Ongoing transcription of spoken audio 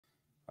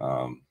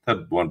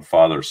Had one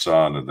father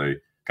son, and they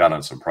got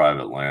on some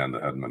private land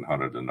that hadn't been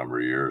hunted in a number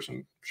of years,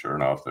 and sure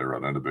enough, they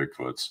run into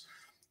Bigfoots,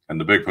 and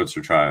the Bigfoots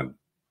are trying,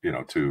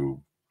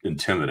 to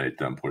intimidate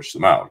them, push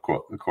them out.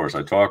 Of course,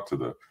 I talked to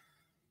the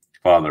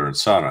father and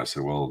son. I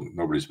said, well,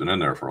 nobody's been in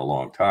there for a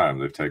long time.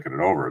 They've taken it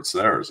over. It's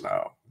theirs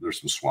now. There's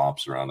some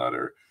swamps around that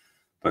area,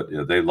 but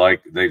yeah,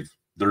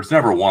 there's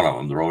never one of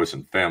them. They're always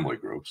in family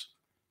groups,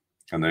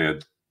 and they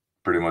had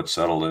pretty much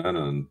settled in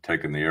and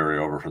taken the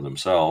area over for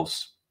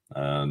themselves.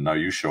 And now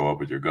you show up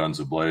with your guns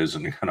ablaze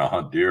and you're going to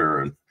hunt deer,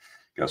 and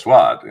guess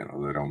what?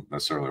 They don't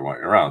necessarily want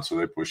you around. So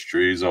they push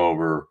trees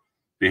over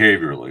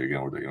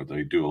behaviorally.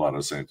 They do a lot of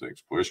the same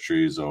things, push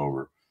trees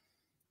over,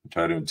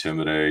 try to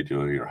intimidate,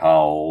 your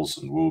howls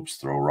and whoops,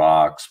 throw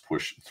rocks,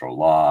 throw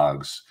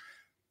logs.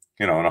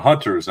 And a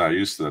hunter is not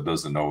used to that,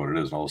 doesn't know what it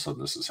is. And all of a sudden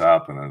this is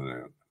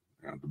happening.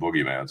 The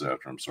boogeyman's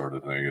after him, sort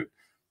of thing.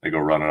 They go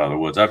running out of the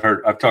woods.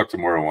 I've talked to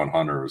more than one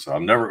hunter who said,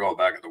 I'm never going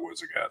back in the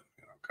woods again,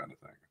 kind of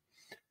thing.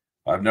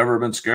 I've never been scared.